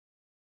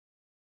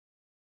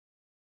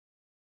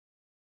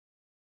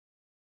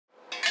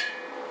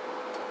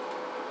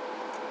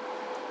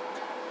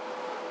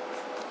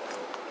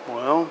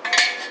Well,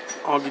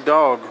 Augie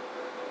dog.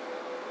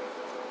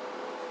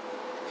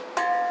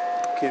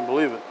 Can't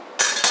believe it.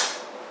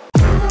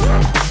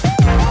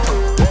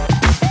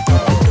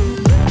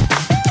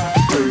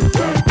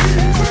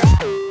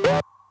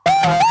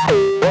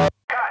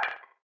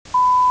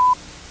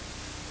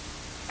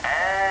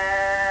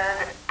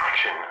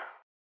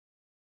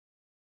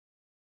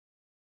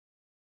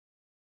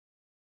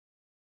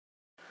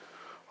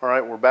 All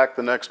right, we're back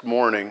the next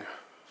morning,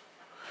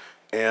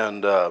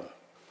 and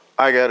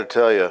I got to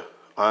tell you,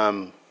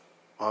 I'm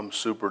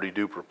super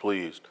duper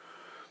pleased.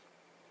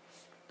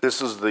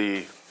 This is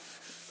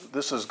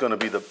going to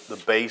be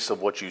the base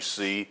of what you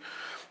see.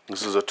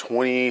 This is a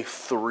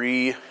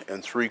 23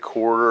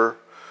 3/4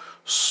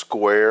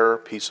 square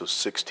piece of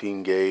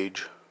 16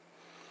 gauge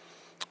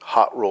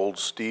hot rolled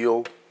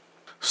steel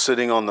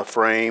sitting on the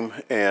frame,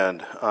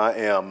 and I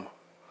am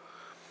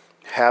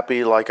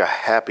happy like a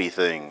happy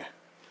thing,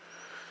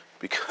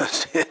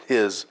 because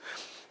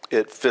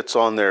it fits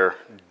on there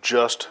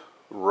just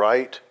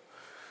right.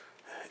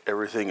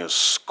 Everything is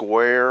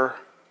square.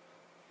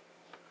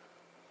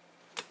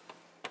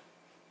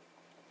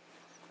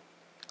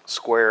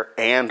 Square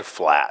and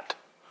flat.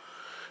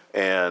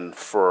 And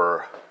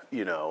for,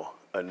 you know,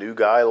 a new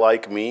guy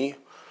like me,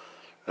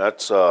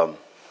 that's it's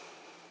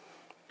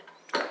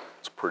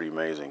pretty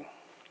amazing.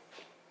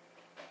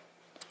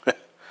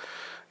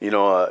 You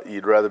know,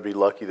 you'd rather be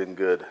lucky than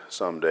good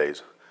some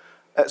days.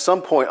 At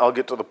some point, I'll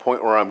get to the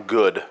point where I'm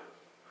good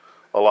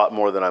a lot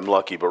more than I'm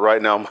lucky. But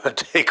right now, I'm gonna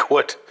take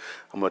what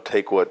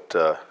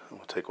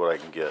I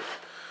can get.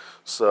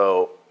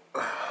 So,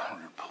 I'm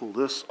gonna pull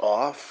this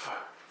off.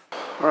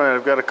 All right,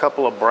 I've got a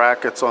couple of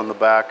brackets on the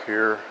back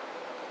here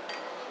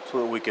so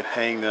that we can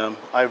hang them.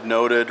 I've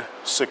noted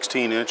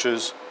 16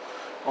 inches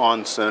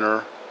on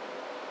center.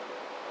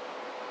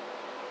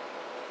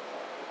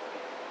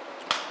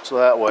 So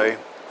that way,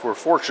 if we're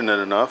fortunate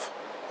enough,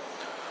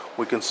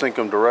 we can sink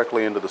them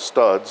directly into the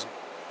studs.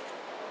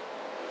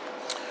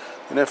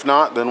 And if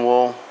not, then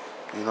we'll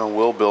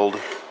build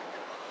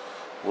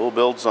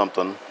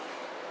something.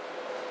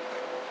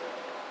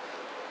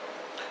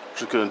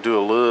 Just gonna do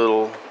a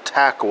little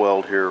tack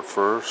weld here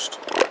first.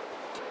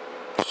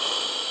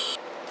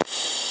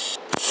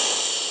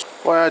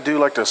 Boy, I do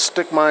like to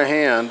stick my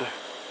hand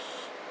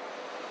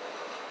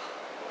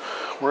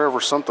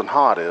wherever something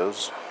hot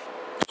is.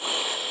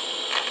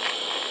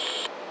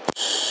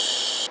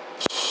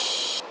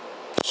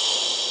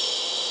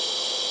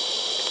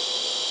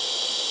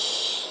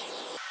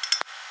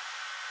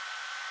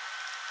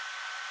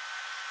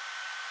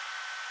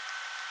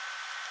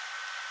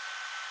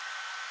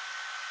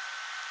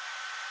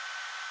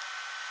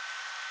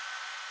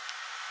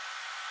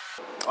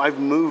 I've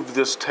moved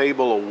this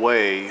table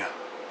away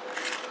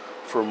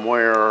from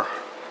where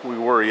we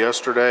were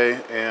yesterday,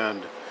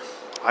 and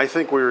I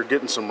think we were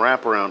getting some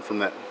wraparound from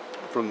the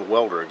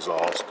welder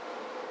exhaust.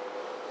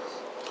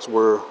 So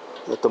we're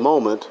at the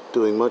moment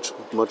doing much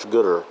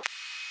gooder.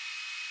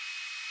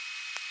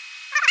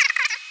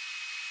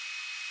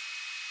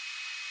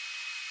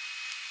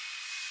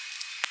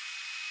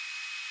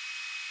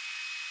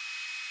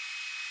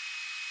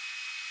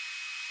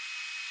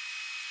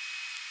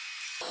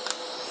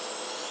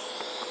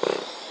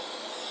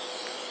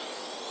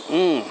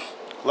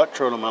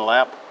 Electrode on my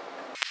lap.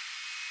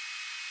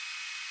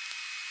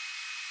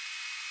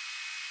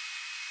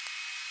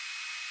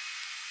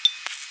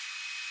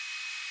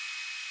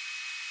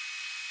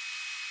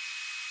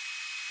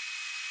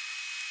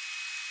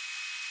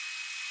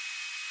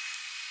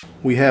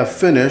 We have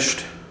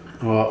finished,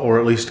 or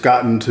at least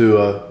gotten to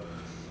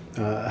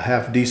a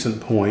half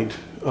decent point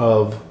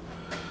of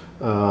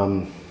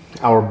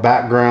our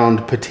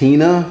background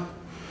patina.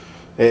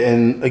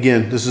 And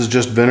again, this is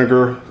just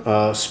vinegar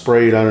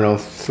sprayed, I don't know,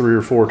 3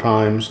 or 4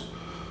 times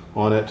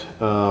on it.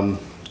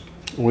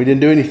 We didn't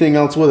do anything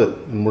else with it,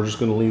 and we're just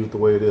going to leave it the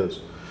way it is.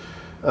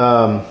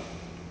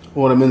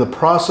 What I'm in the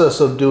process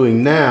of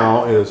doing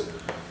now is,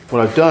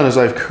 what I've done is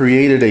I've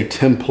created a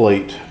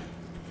template,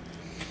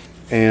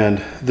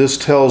 and this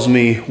tells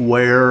me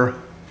where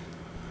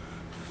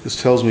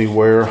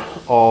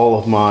all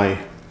of my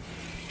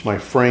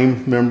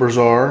frame members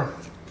are.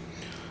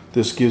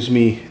 This gives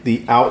me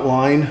the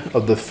outline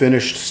of the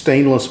finished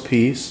stainless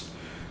piece.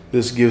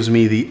 This gives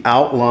me the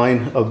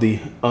outline of the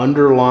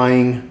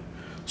underlying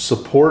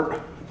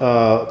support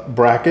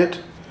bracket.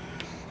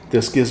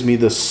 This gives me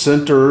the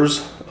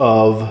centers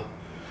of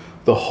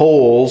the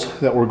holes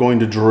that we're going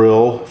to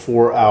drill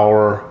for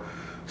our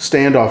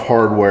standoff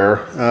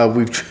hardware.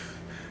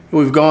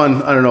 We've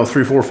gone, I don't know,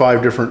 3, 4,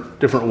 5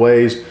 different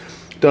ways,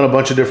 done a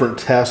bunch of different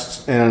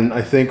tests, and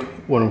I think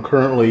what I'm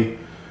currently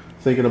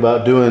thinking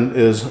about doing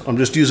is I'm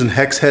just using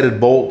hex-headed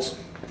bolts.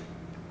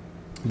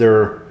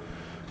 They're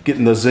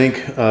getting the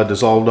zinc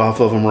dissolved off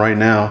of them right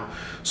now,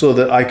 so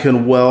that I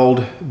can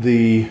weld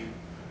the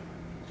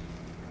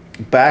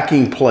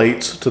backing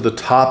plates to the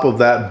top of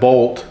that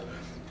bolt.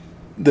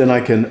 Then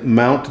I can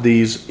mount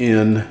these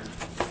in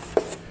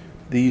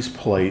these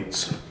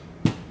plates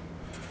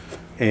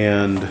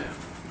and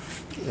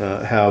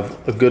have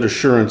a good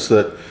assurance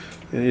that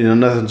you know,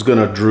 nothing's going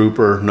to droop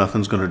or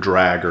nothing's going to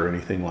drag or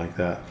anything like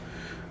that.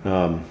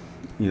 You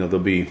know, they'll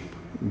be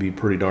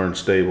pretty darn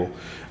stable.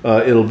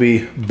 It'll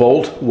be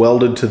bolt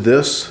welded to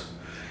this,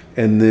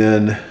 and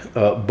then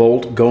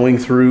bolt going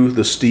through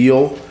the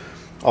steel.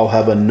 I'll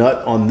have a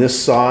nut on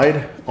this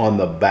side. On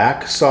the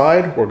back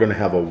side, we're going to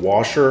have a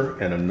washer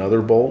and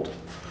another bolt.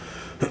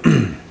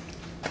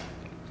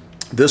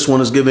 This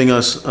one is giving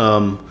us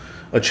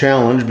a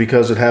challenge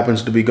because it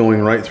happens to be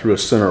going right through a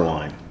center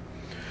line.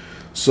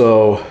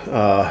 So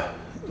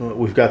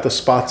we've got the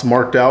spots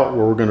marked out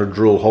where we're going to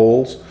drill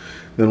holes.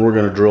 Then we're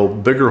going to drill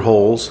bigger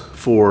holes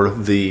for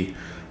the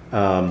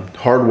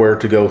hardware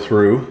to go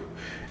through.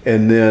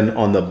 And then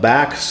on the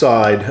back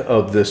side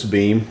of this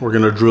beam, we're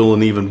going to drill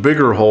an even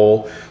bigger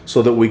hole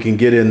so that we can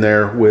get in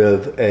there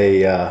with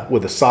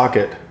a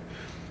socket,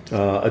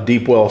 a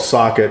deep well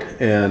socket,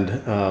 and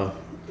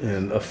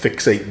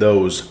affixate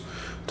those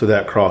to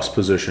that cross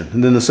position.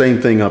 And then the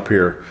same thing up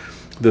here.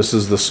 This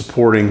is the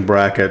supporting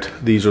bracket.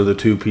 These are the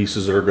two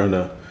pieces that are going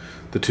to,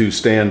 the two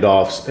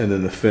standoffs, and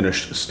then the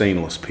finished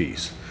stainless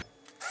piece.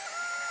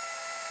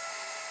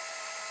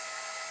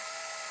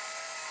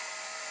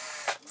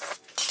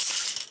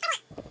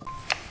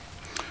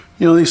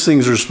 You know, these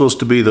things are supposed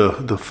to be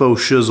the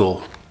faux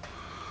shizzle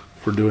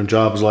for doing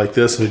jobs like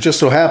this, and it just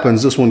so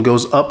happens this one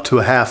goes up to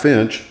a 1/2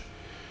 inch,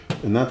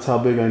 and that's how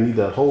big I need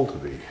that hole to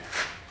be.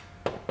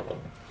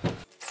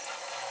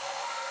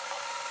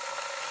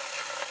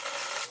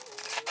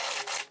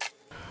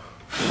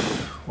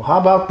 Well, how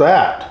about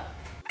that?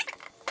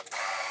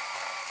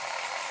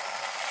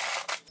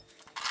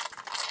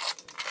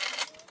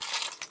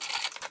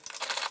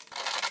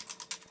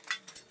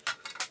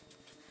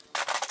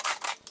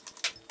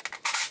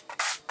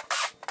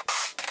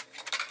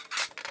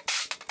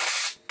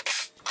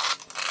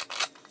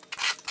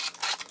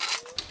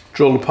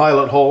 Drilled a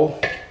pilot hole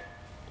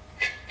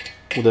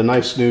with a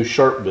nice new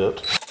sharp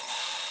bit.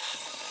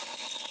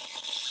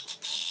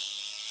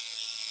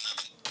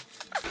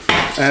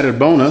 Added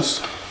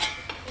bonus,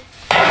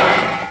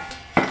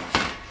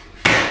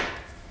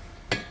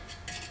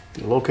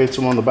 it locates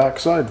them on the back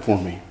side for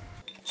me.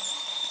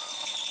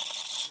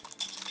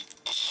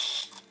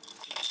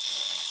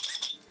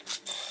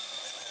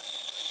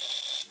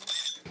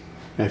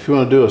 Now if you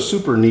want to do a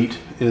super neat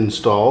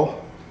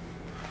install,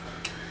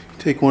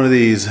 take one of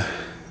these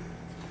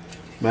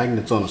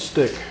magnets on a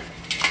stick,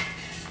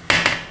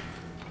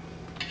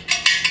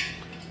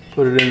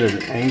 put it in at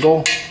an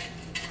angle,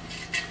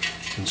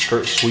 and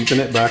start sweeping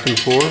it back and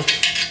forth.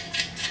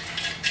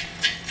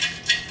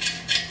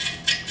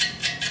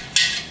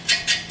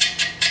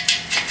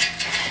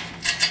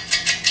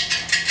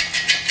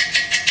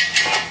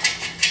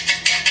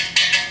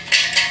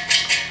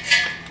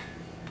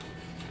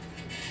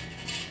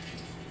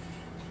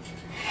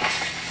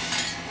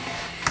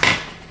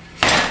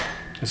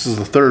 This is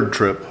the third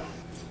trip.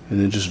 And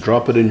then just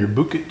drop it in your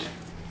bucket.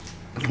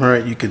 All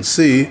right, you can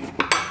see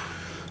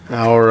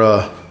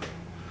our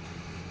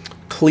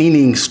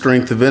cleaning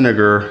strength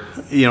vinegar.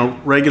 You know,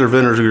 regular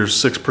vinegar is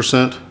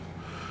 6%.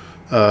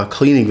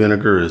 Cleaning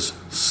vinegar is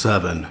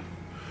 7.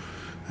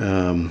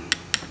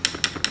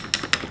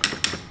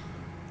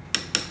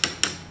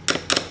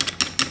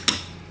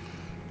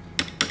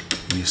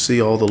 You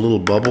see all the little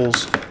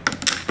bubbles?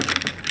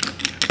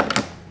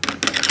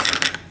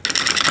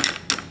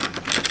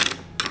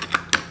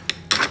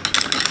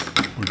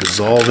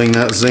 Dissolving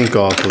that zinc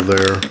off of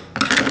there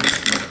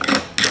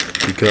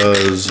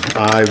because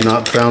I've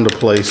not found a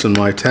place in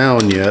my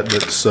town yet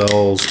that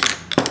sells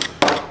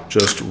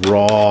just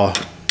raw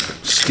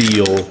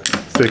steel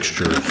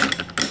fixtures.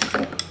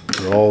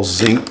 They're all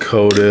zinc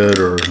coated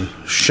or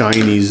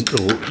shiny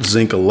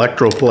zinc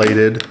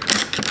electroplated.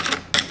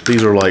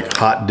 These are like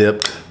hot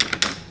dipped.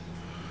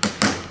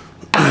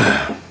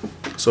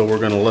 So we're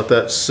going to let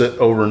that sit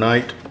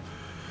overnight,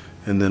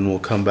 and then we'll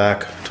come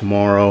back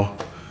tomorrow,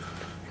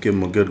 give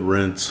them a good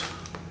rinse,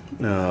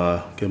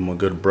 give them a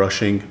good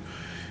brushing,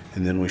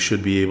 and then we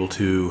should be able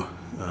to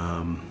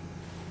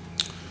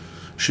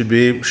should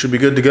be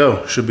good to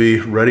go. Should be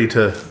ready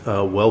to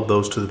weld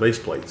those to the base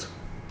plates.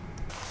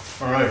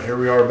 All right, here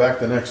we are back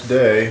the next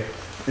day,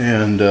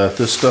 and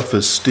this stuff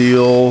is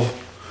still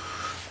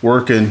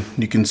working.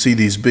 You can see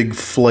these big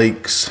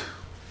flakes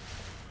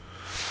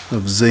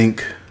of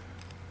zinc.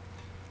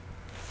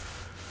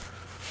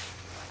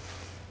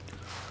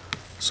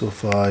 So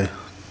if I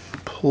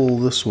pull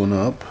this one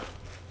up,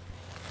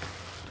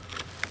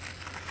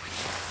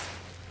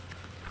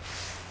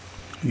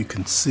 you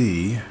can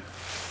see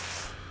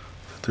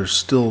that there's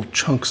still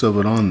chunks of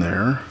it on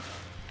there,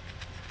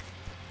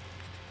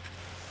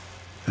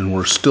 and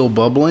we're still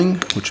bubbling,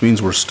 which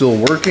means we're still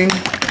working.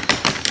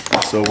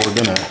 So we're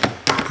gonna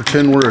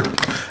pretend we're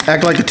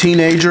act like a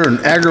teenager and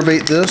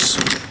aggravate this,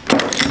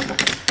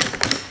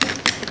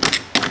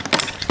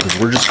 because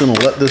we're just gonna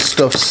let this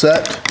stuff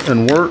set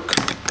and work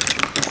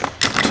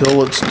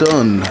until it's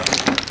done.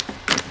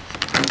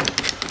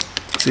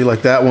 See,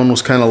 like that one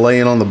was kind of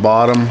laying on the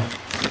bottom,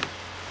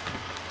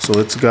 so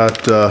it's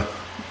got a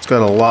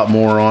lot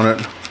more on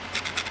it.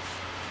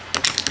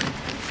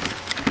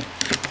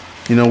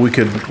 You know, we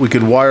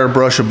could wire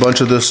brush a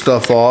bunch of this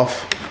stuff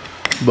off,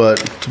 but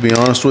to be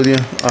honest with you,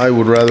 I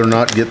would rather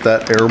not get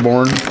that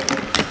airborne.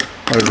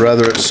 I'd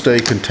rather it stay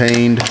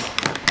contained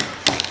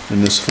in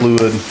this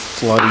fluid.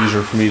 It's a lot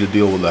easier for me to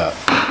deal with that.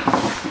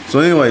 So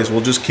anyways, we'll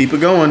just keep it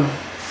going.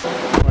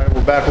 All right,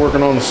 we're back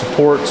working on the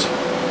supports.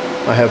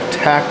 I have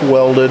tack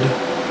welded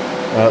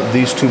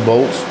these two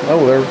bolts.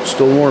 Oh, they're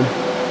still warm.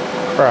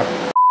 Crap.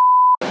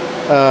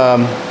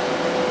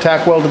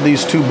 Tack welded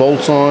these two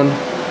bolts on.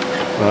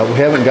 We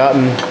haven't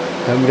gotten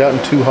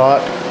too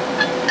hot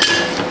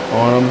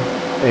on them,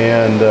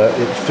 and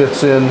it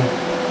fits in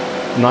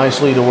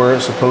nicely to where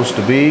it's supposed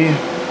to be.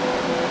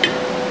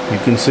 You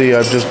can see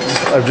I've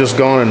just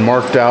gone and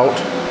marked out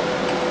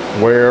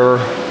where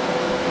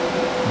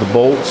the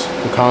bolts,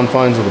 the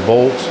confines of the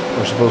bolts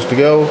are supposed to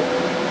go,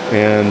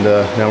 and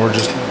now we're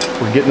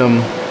getting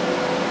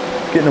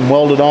them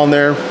welded on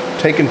there,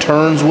 taking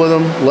turns with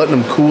them, letting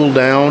them cool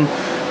down,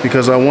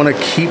 because I want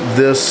to keep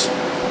this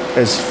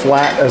as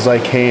flat as I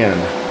can.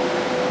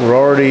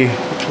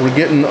 We're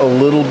getting a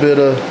little bit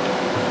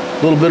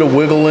of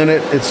wiggle in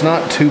it. It's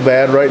not too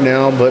bad right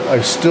now, but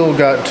I've still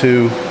got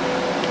to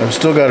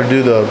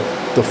do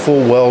the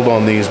full weld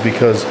on these,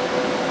 because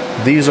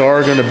these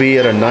are going to be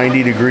at a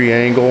 90-degree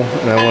angle,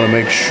 and I want to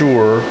make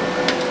sure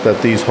that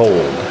these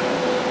hold.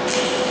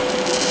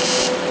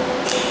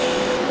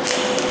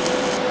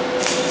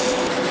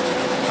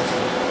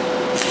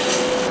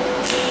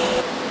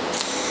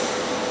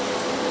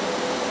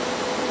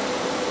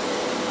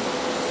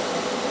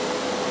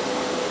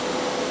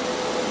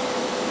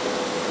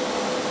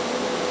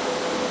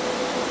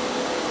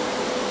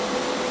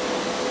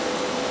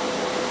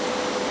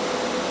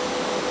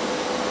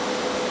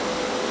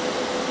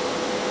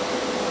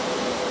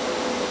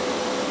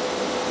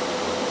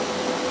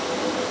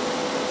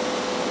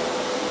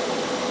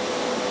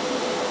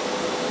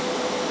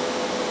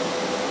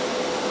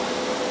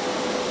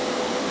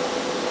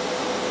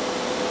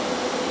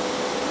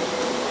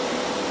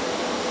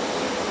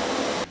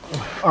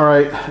 All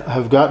right,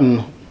 I've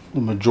gotten the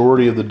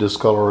majority of the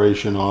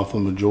discoloration off, the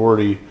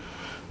majority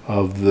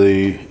of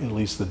at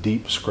least the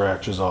deep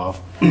scratches off.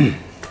 And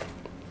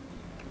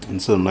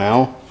so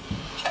now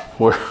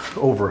we're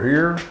over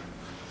here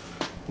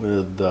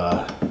with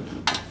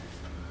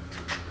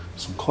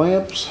some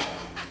clamps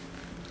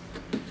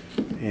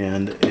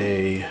and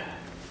a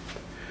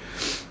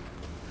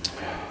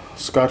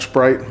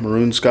Scotch-Brite,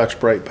 maroon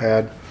Scotch-Brite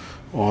pad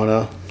on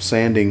a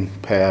sanding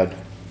pad,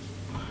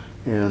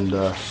 and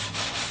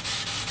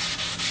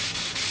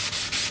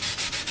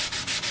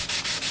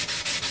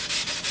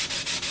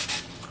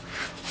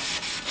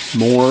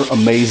more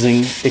amazing,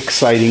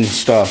 exciting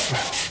stuff.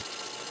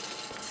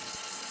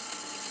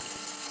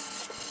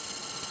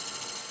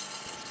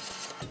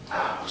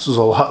 This is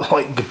a lot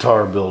like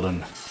guitar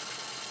building.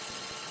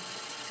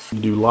 You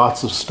do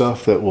lots of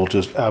stuff that will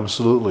just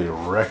absolutely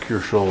wreck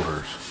your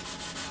shoulders.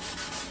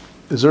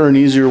 Is there an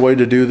easier way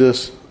to do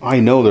this?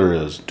 I know there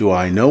is. Do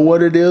I know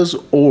what it is,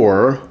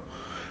 or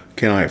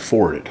can I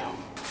afford it?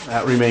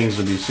 That remains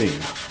to be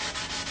seen.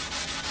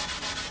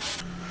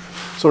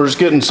 So we're just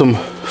getting some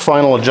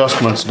final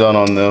adjustments done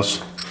on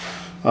this.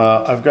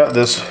 I've got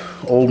this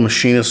old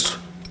machinist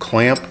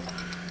clamp,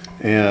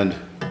 and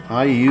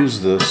I use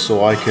this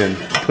so I can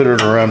put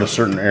it around a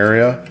certain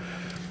area,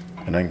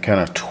 and I can kind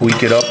of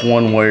tweak it up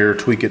one way or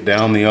tweak it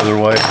down the other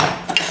way,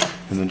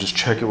 and then just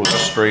check it with a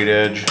straight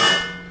edge,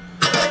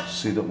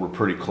 see that we're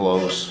pretty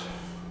close.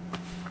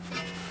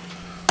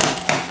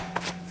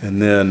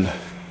 And then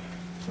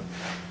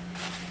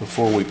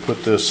before we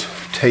put this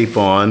tape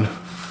on,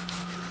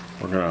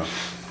 we're gonna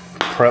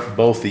prep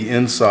both the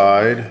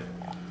inside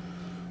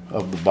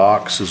of the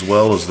box as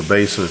well as the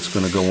base that it's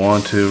going to go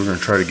onto. We're going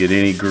to try to get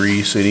any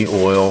grease, any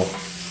oil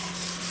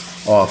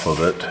off of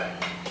it,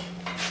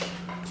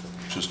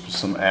 just with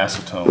some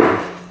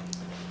acetone,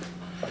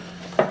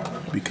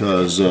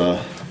 because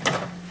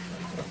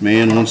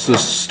man, once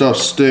this stuff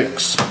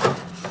sticks,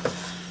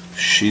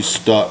 she's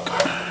stuck.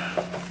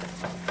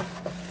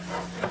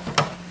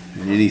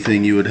 And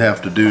anything you would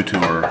have to do to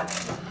her,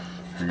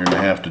 you're going to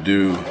have to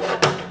do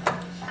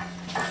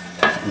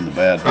in the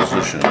bad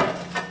position.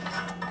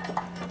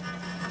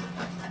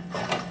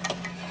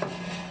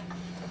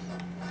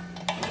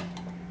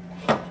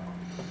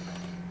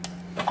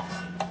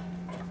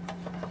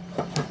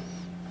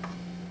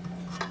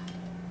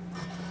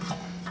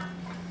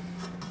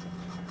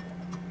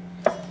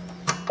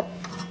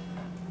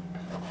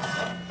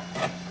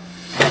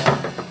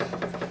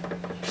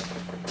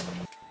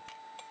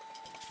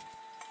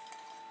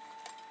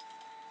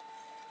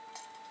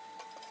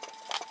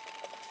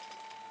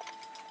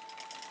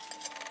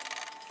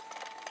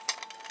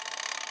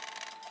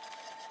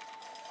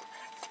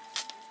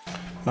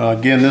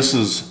 Again, this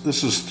is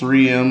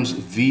 3M's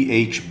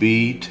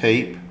VHB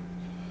tape,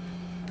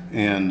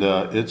 and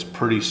it's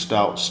pretty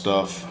stout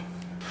stuff.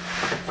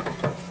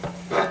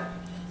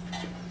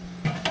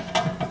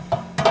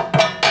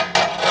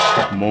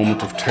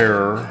 Moment of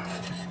terror.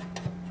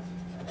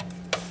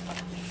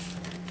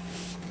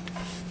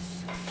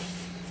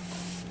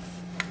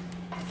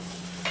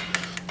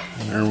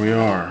 And there we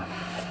are.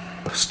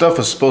 Stuff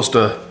is supposed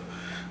to,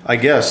 I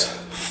guess,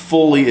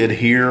 fully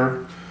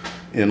adhere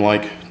in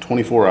like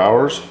 24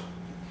 hours.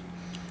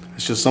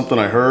 It's just something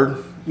I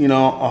heard. You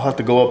know, I'll have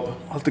to go up,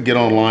 I'll have to get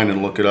online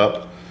and look it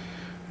up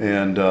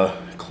and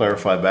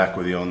clarify back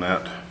with you on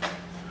that.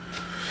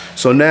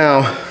 So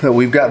now that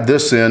we've got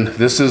this in,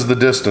 this is the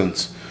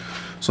distance.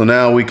 So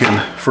now we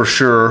can for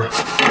sure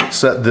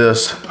set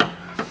this,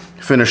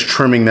 finish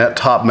trimming that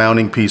top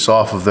mounting piece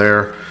off of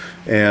there,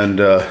 and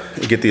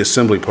get the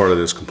assembly part of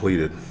this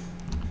completed.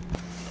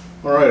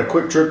 All right, a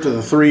quick trip to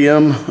the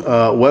 3M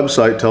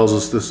website tells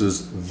us this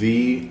is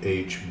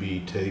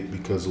VHB tape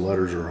because the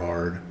letters are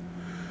hard.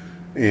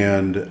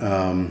 And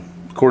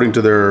according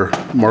to their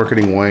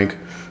marketing wank,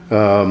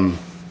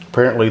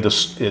 apparently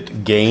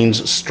it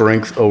gains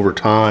strength over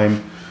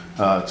time.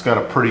 It's got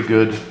a pretty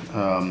good,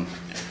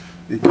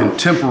 it can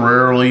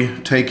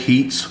temporarily take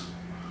heats,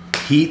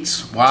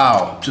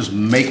 wow, just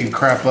making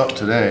crap up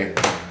today.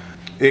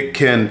 It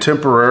can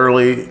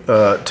temporarily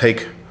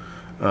take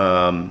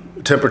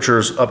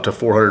temperatures up to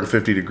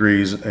 450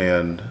 degrees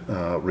and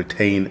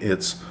retain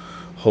its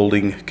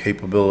holding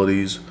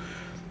capabilities.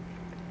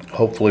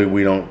 Hopefully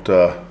we don't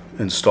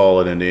install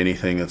it into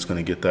anything that's going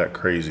to get that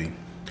crazy.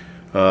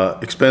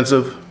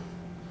 Expensive,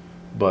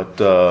 but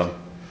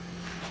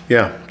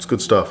yeah, it's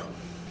good stuff.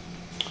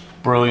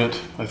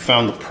 Brilliant. I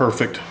found the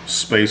perfect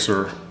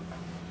spacer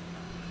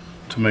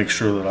to make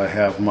sure that I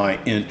have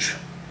my inch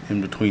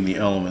in between the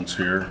elements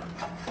here.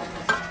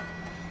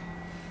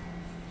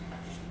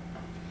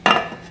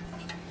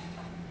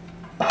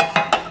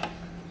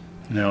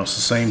 Now it's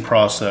the same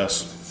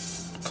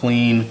process.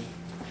 Clean,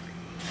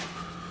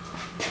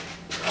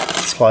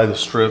 apply the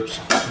strips,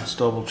 let's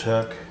double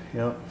check.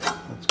 Yep,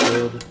 that's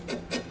good.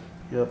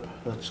 Yep,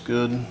 that's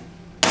good.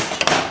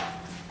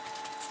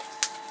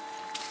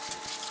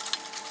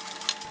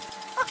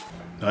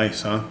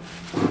 Nice, huh?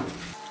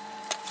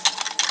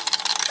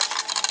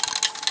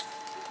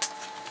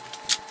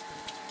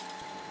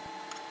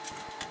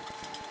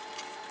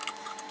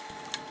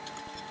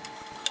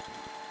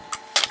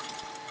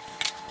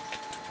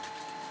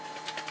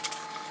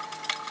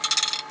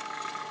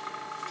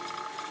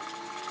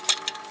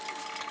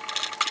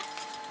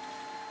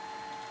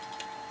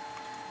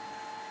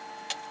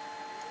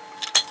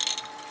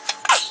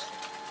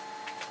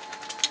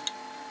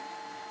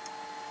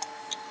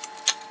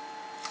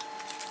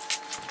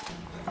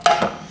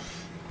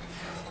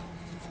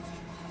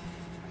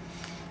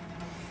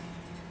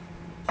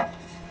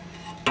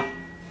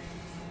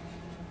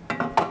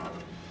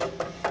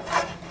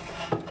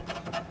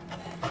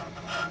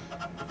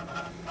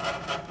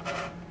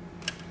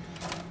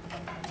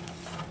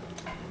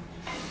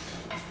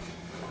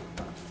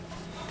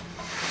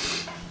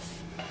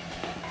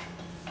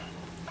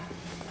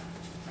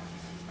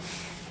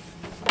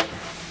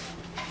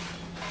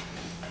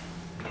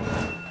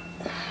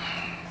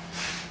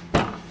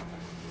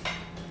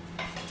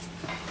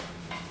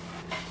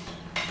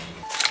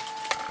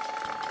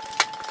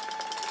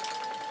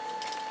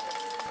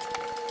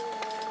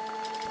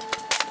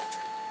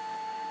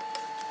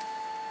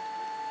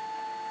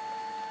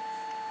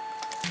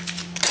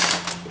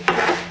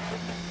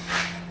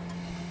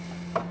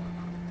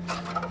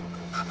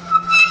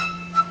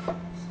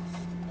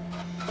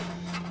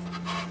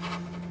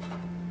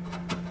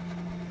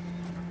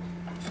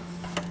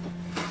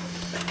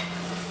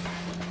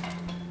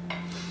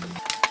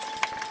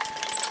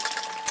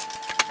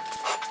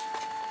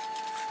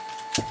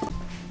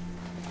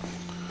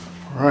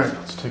 All right,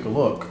 let's take a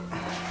look.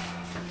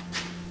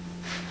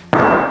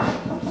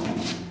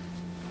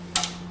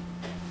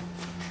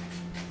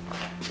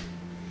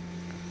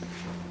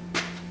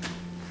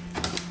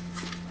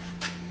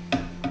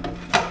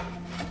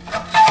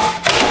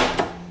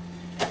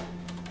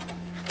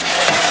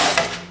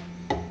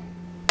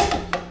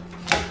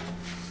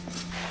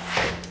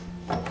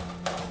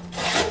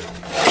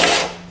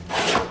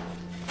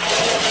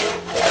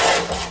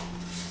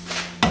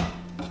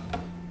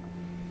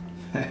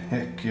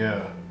 Heck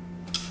yeah,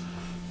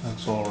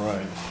 that's all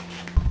right.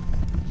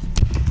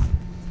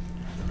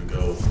 I'm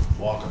gonna go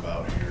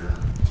walkabout here.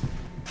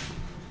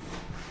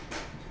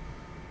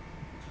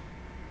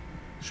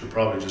 Should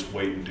probably just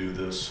wait and do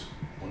this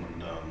when I'm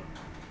done.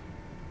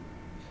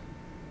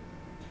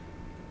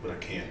 But I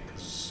can't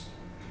because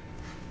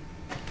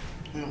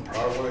I'm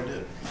proud of what I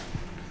did.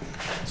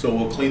 So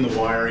we'll clean the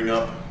wiring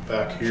up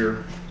back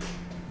here.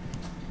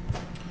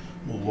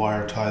 We'll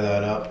wire tie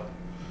that up.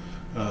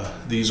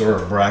 These are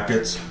our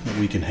brackets that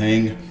we can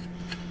hang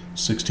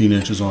 16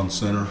 inches on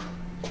center,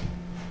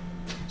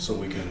 so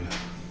we can,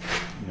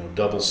 you know,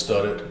 double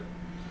stud it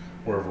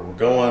wherever we're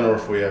going, or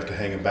if we have to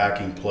hang a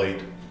backing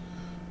plate,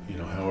 you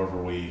know,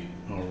 however we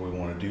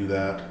want to do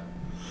that.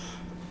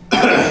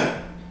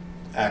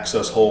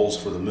 Access holes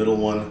for the middle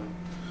one.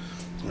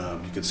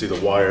 You can see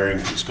the wiring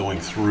is going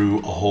through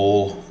a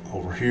hole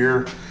over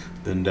here.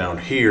 Then down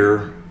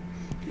here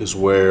is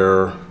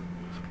where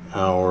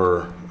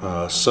our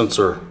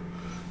sensor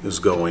is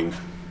going,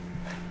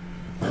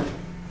 and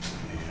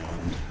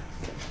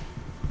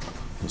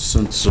the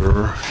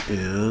sensor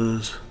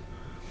is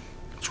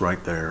just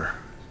right there.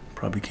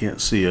 Probably can't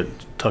see it,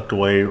 tucked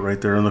away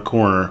right there in the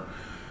corner.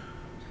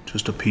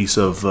 Just a piece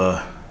of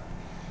the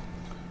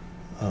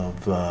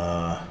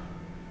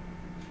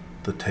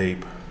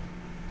tape,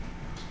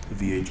 the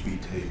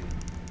VHB tape.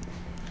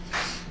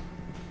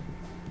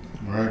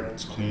 All right,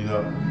 let's clean it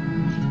up.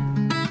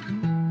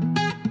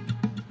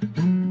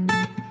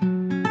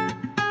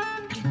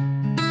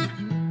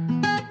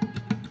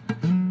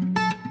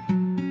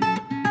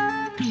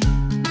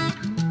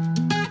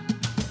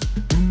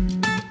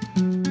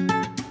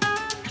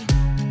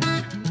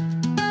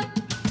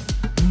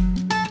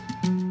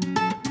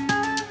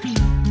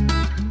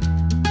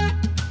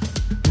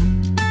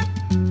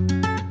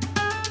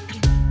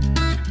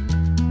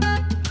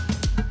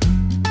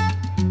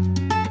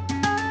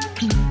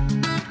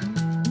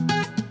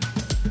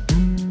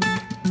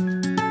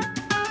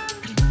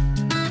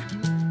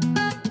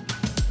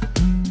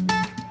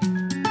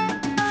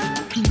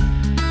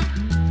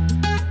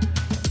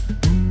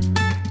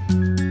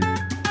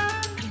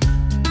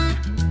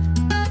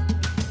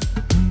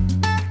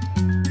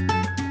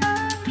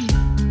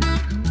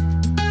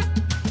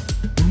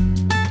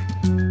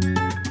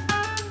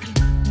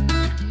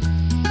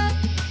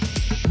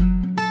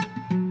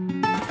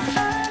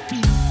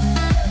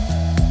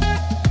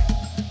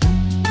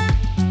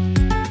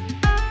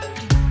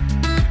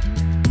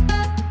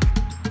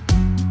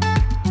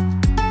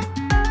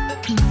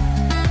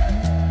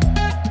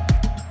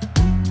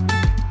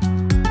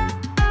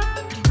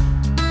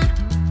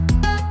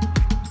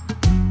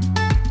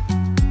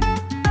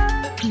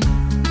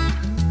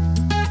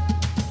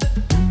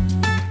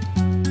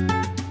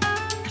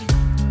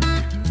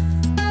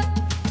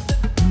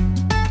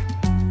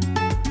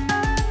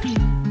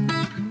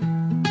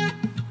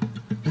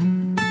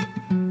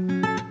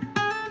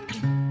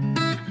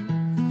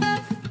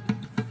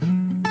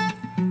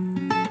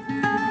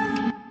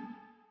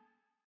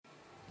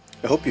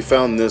 I hope you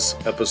found this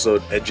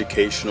episode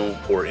educational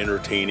or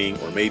entertaining,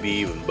 or maybe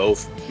even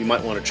both. You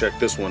might want to check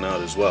this one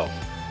out as well.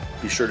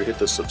 Be sure to hit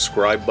the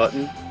subscribe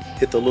button,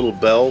 hit the little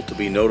bell to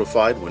be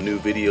notified when new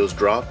videos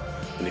drop,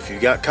 and if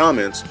you've got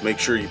comments, make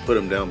sure you put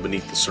them down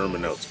beneath the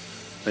sermon notes.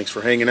 Thanks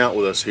for hanging out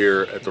with us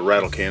here at the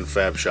RATTLECAN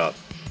Fab Shop.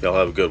 Y'all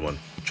have a good one.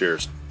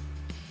 Cheers.